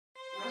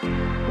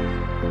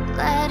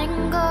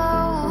letting go,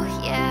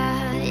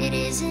 yeah, it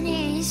isn't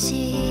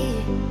easy.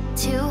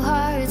 Two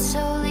hearts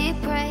slowly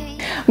break.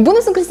 Bună,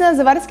 sunt Kristina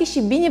Zavarski și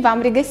bine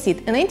v-am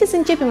regăsit! Înainte să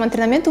începem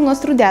antrenamentul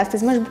nostru de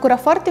astăzi, m-aș bucura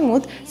foarte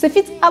mult să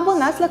fiți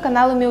abonați la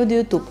canalul meu de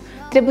YouTube.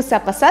 Trebuie să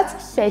apăsați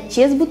pe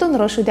acest buton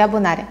roșu de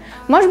abonare.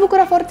 M-aș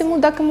bucura foarte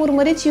mult dacă mă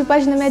urmăriți și pe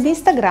pagina mea de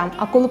Instagram.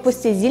 Acolo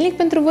postez zilnic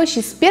pentru voi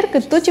și sper că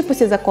tot ce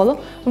postez acolo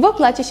vă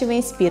place și vă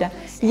inspiră.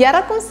 Iar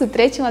acum să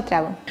trecem la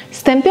treabă.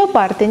 Stăm pe o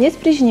parte, ne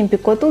sprijinim pe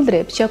cotul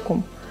drept și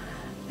acum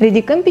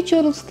ridicăm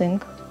piciorul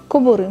stâng,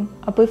 coborâm,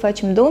 apoi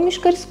facem două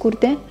mișcări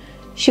scurte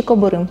și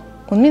coborâm.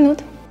 1 minut.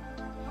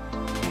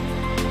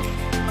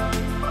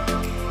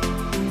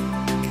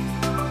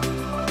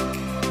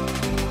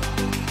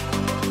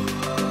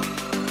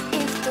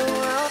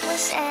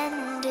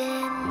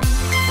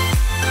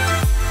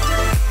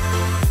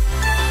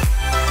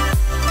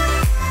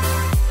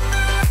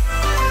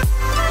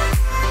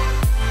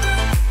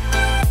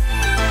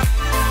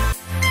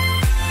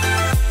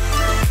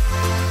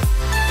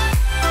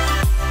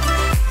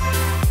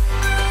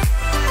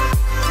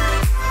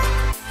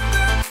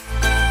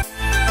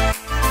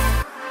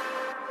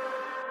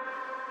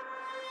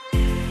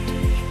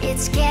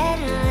 It's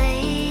getting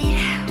late,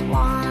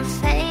 wanna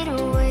fade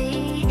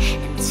away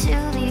into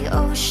the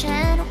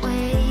ocean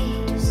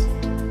waves.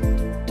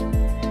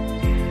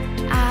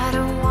 I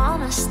don't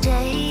wanna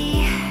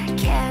stay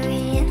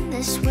carrying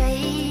this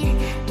weight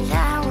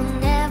that will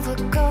never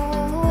go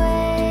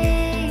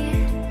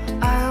away.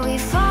 Are we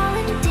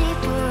falling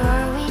deeper,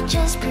 are we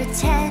just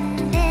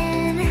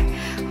pretending?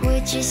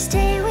 Would you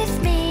stay with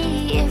me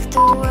if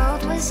the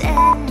world was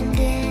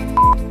ending?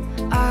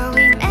 Are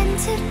we meant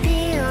to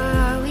be or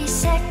are we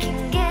second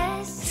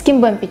guess?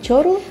 Schimbăm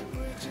piciorul,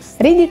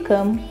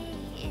 ridicăm,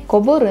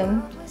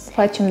 coborâm,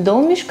 facem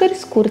două mișcări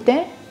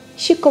scurte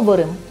și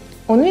coborâm.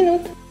 1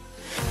 minut.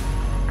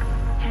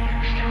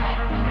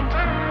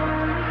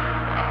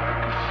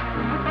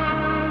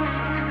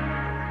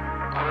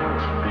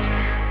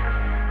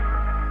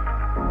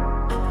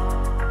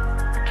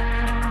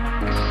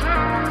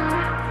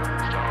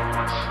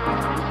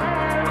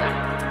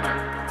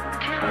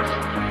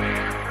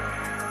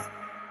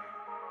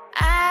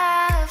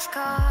 I've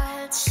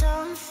got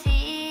some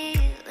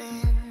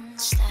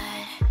feelings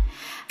that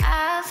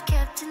I've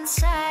kept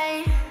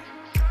inside.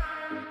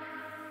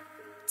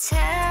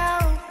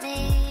 Tell me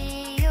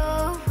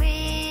your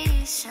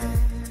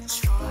reasons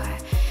for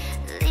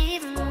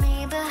leaving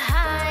me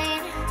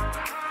behind.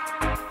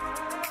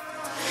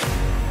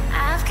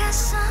 I've got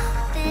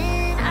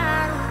something I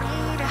don't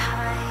need to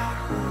hide.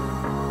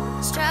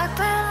 Struck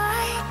by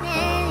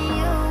lightning,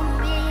 you and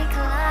me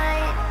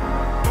collide.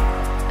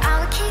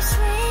 I'll keep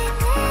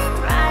swimming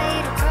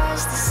right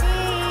across the sea.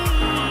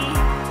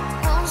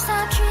 Won't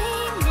stop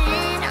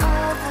dreaming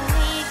of what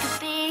we could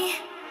be.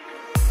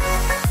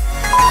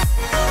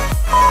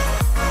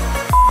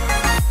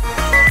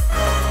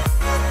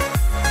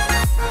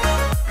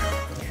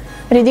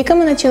 Ridicăm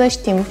în același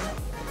timp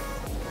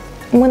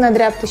mâna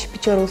dreaptă și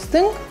piciorul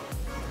stâng,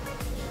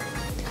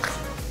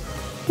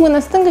 mâna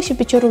stângă și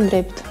piciorul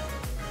drept.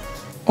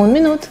 1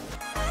 minut.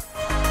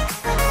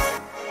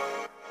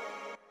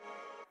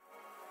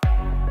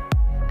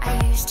 I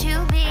used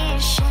to be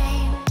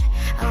ashamed,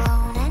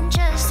 alone and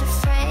just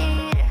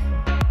afraid,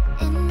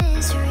 in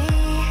misery.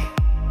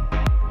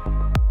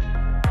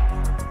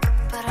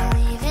 But I'll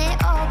leave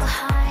it all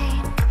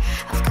behind.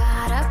 I've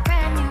got a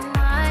brand new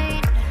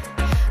mind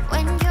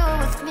when you're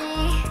with me.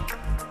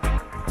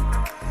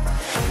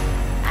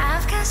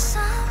 I've got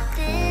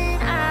something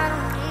I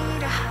don't need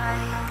to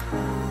hide.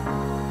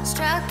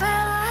 Struck by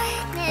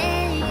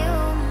lightning, you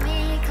and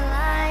me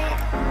collide.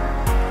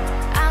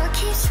 I'll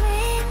keep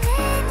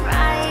swimming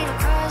right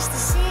across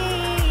the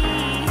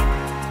sea.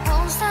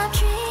 Won't stop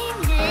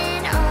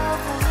dreaming of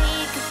what we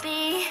could be.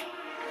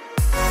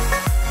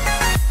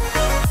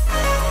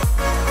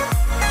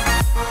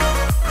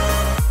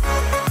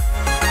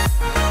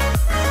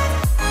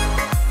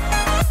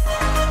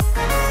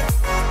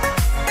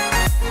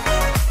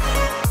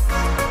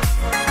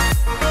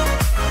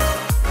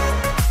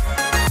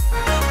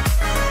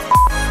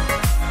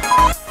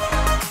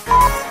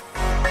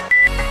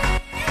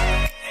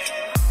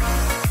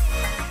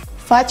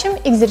 Facem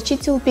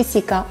exercițiul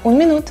pisica. 1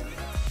 minut.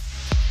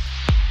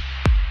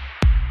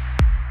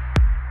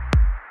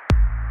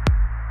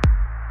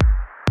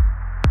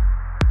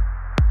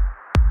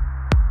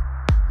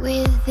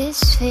 With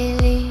this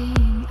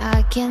feeling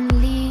I can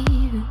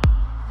leave.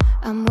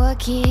 I'm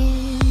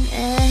working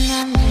and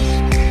I'm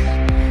here.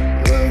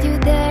 Will you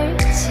dare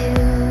to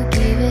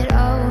give it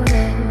all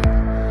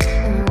up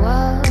and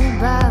walk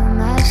by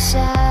my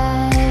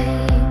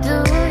side? Do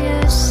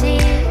you see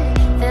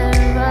the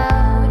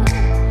road?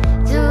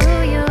 Do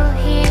you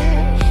hear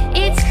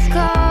its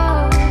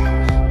call?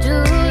 Do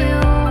you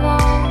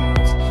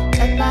want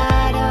a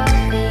part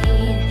of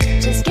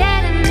it? Just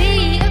getting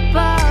me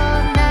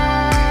above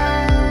now.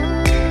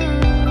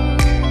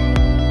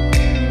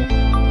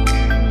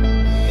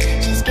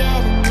 Just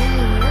getting me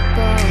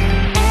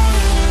above.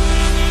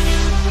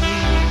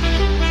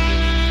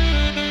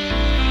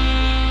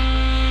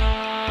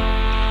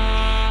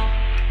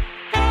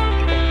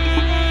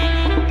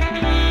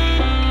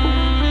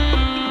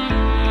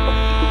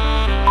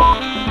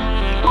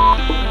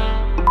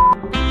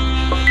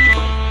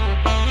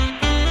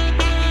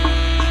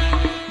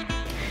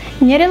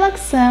 Ne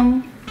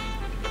relaxăm,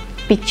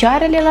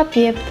 picioarele la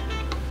piept.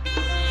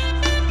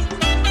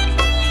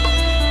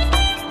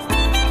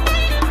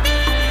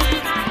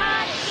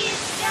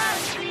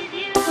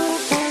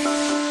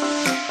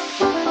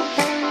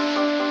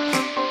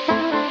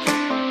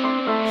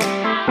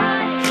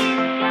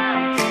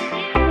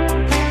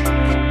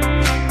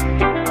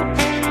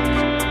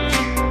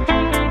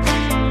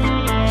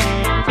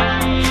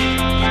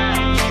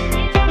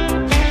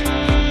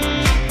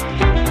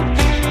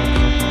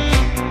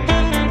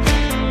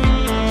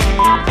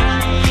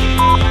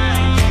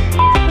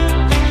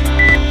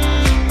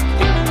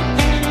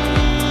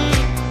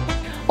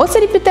 O să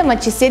repetăm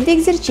acest set de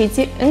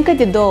exerciții încă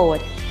de 2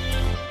 ori.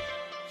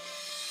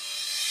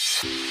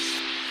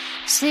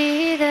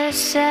 See the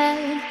sun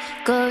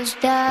goes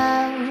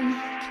down,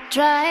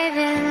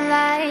 driving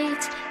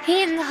lights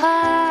in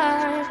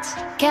hearts,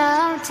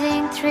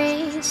 counting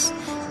trees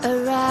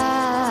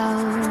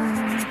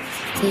around.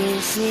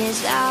 This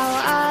is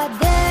our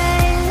day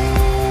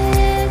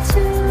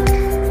to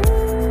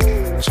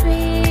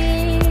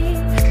dream.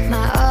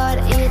 My heart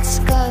it's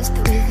cursed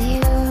with you.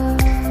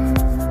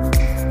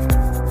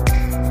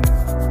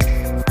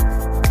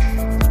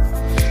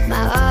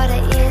 My heart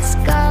is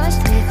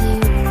cursed with you.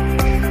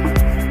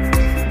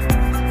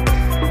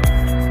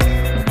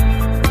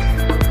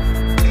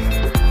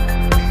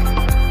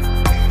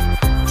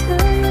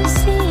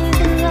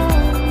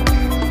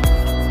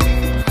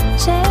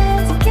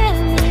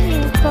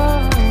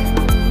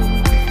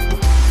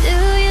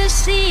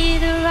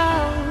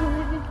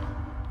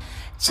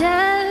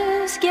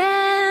 Just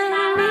get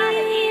me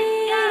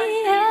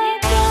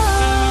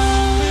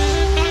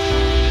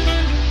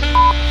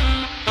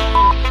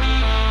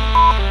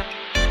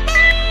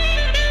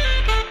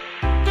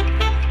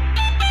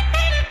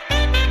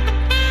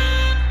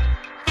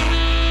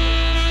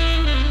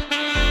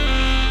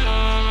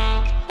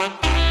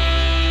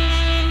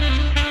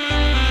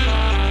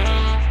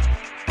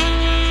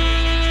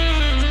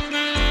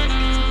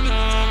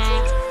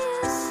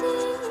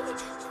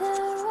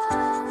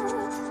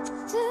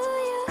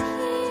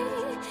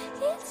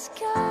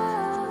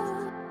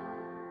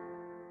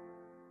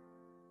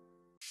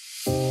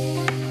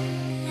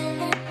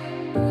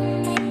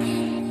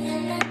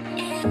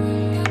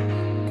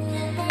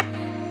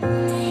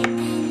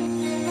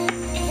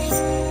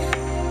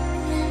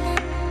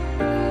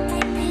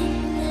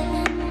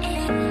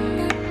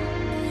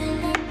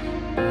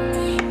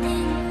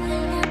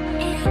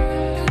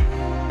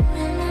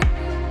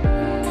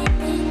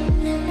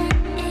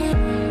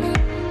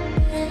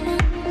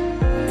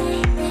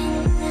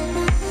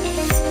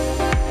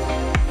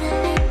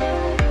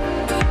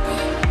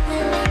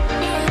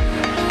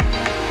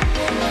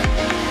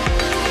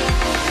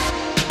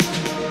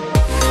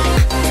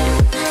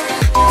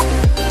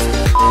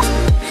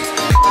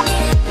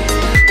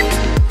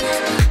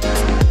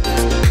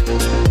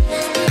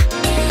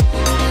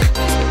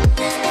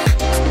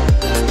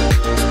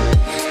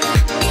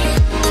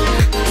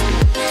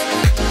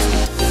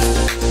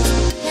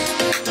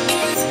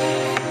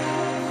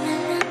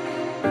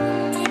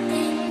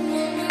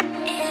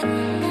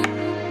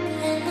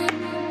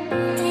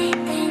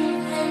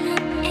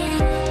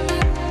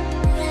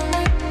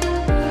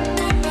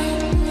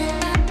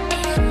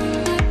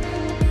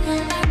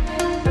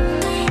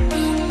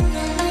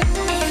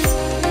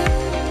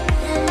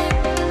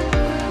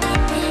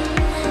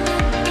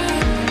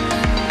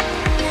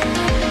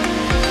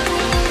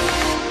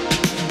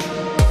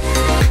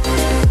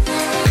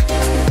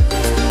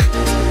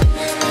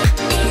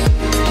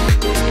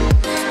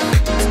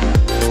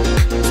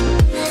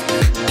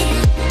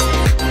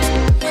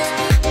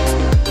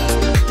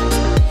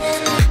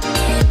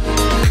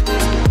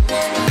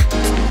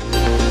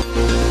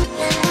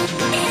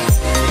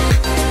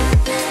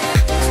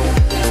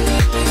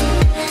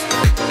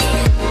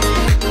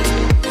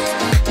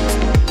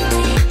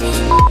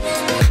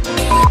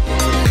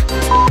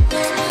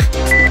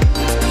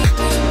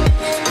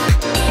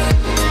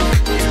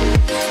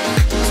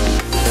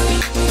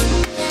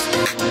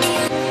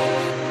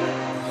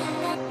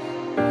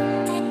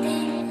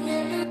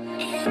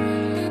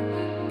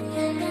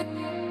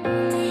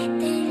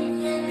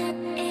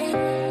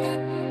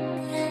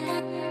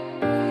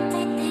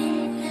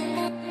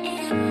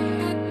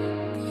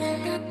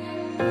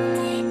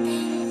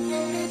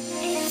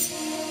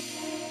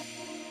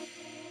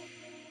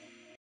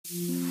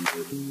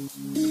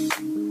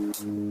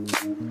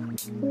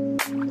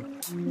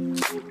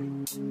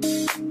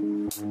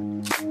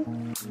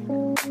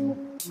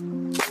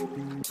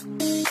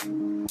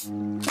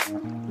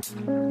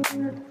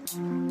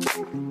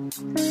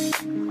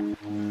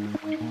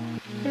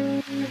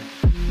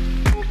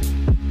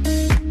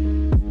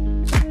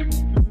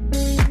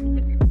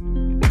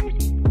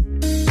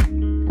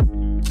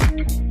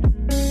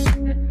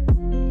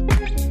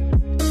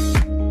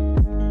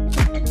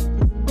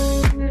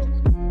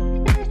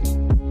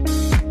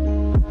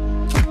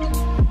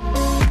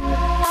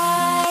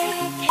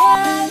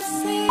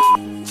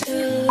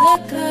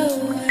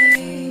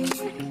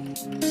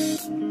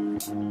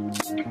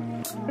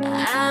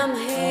I'm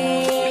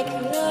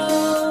hypnotized.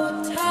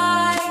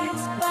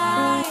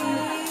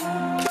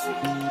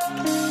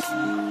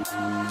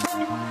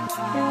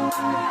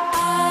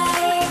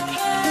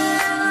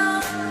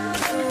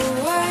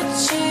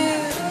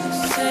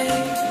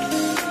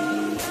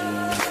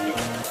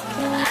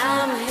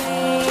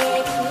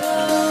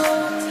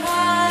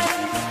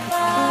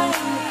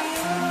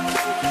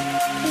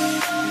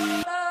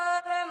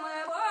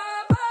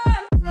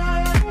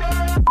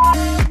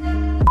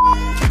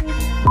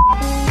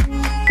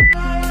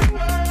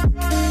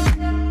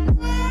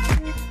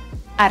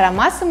 A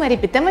rămas să mai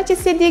repetăm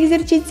acest set de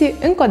exerciții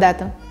încă o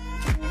dată.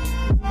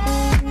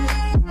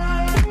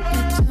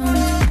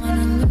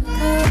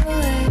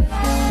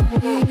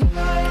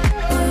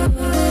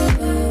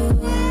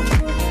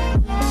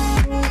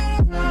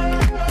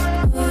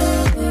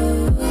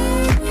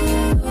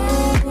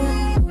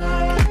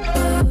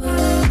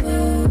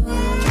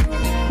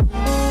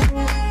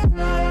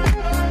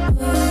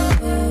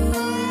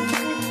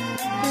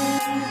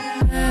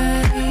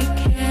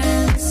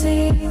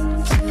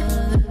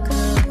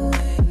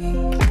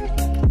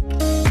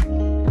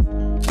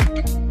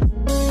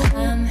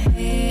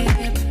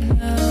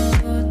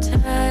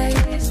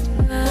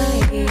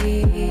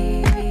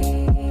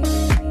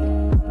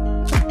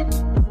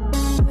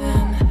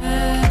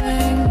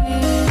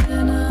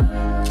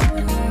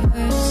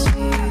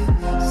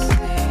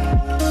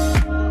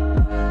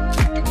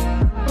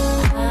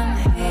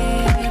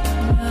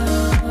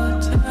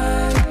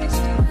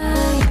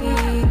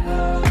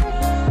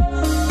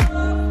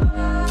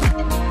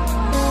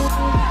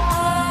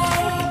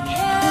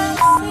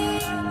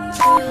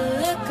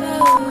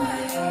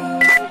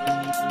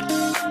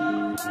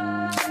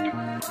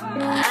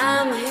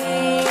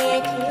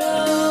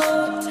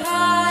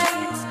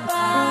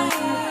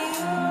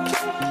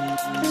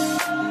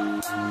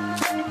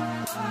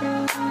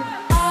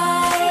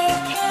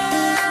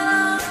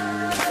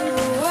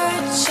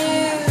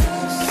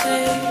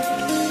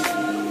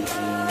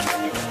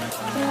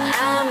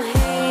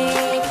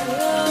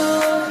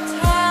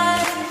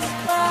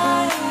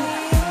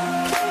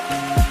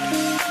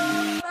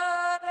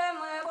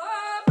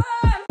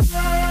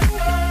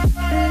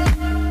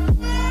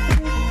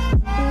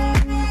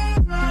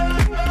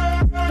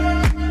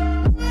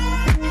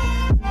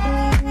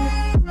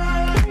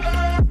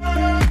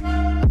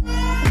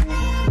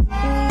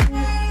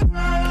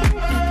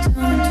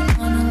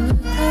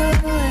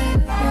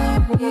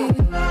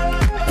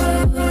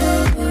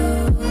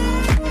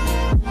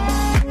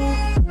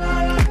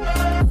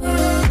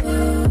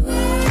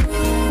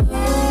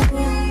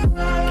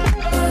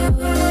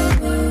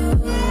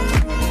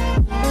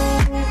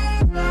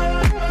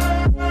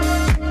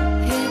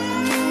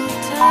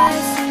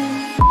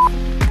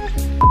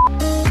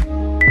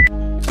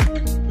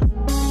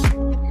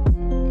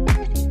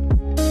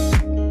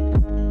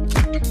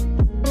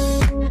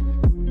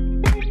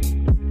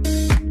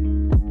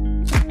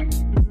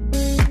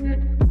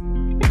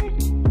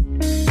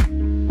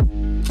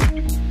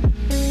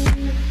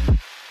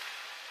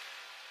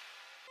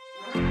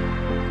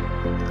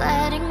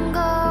 Letting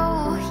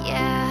go,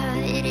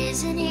 yeah, it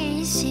isn't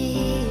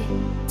easy.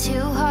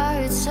 Two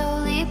hearts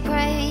slowly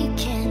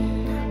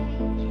breaking,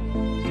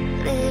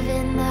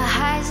 living the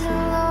highs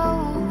and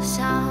lows.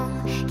 I'm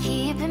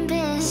keeping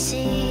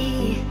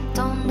busy.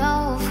 Don't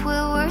know if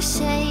we're worth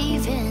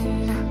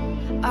saving.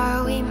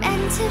 Are we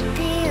meant to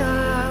be, or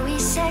are we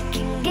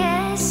second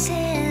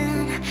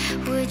guessing?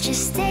 Would you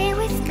stay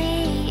with me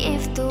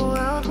if the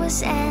world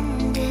was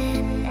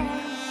ending?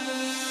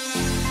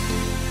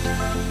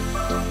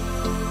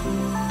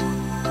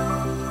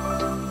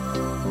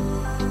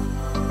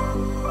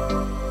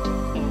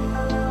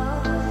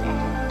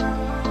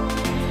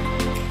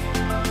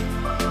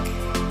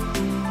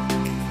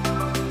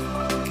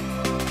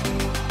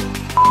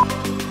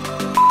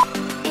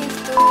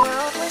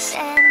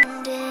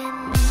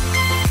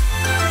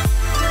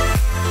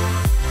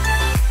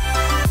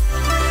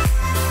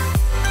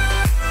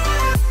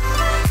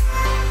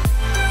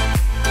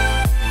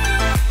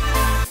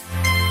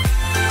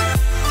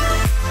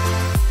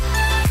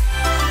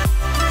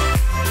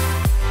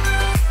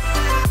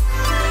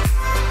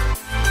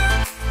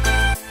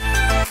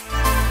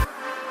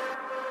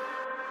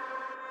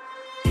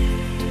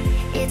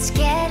 It's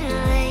getting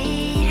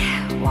late,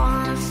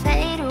 wanna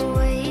fade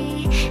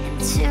away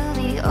into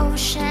the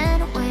ocean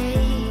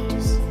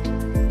waves.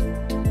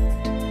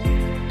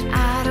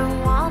 I don't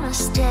wanna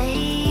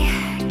stay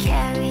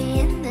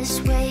carrying this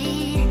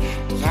weight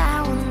that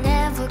will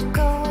never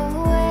go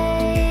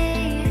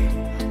away.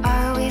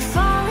 Are we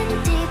falling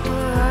deep,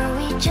 or are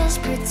we just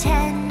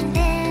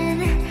pretending?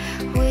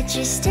 Would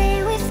you stay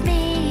with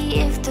me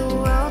if the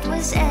world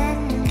was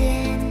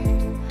ending?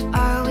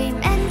 Are we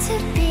meant to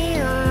be,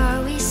 or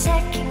are we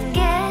second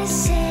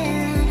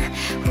guessing?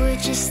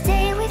 Would you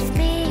stay with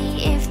me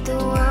if the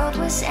world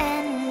was ending?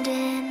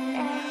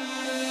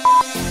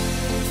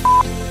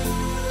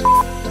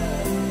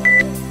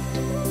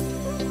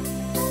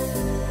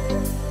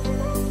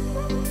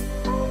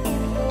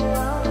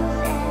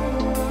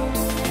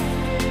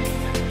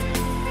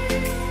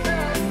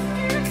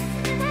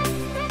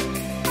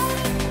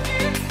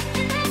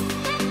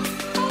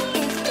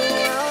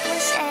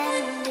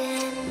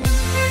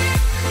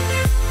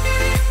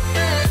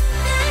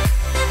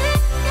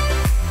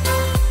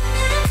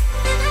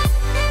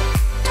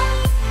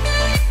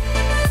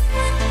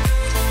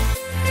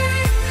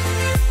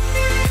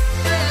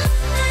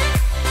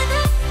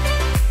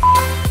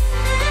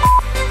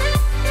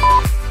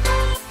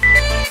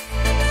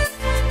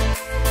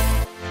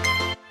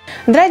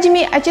 Dragii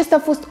mei, acesta a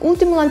fost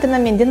ultimul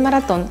antrenament din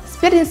maraton.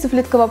 Sper din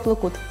suflet că v-a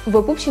plăcut.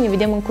 Vă pup și ne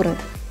vedem în curând.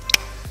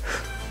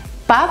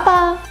 Pa,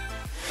 pa!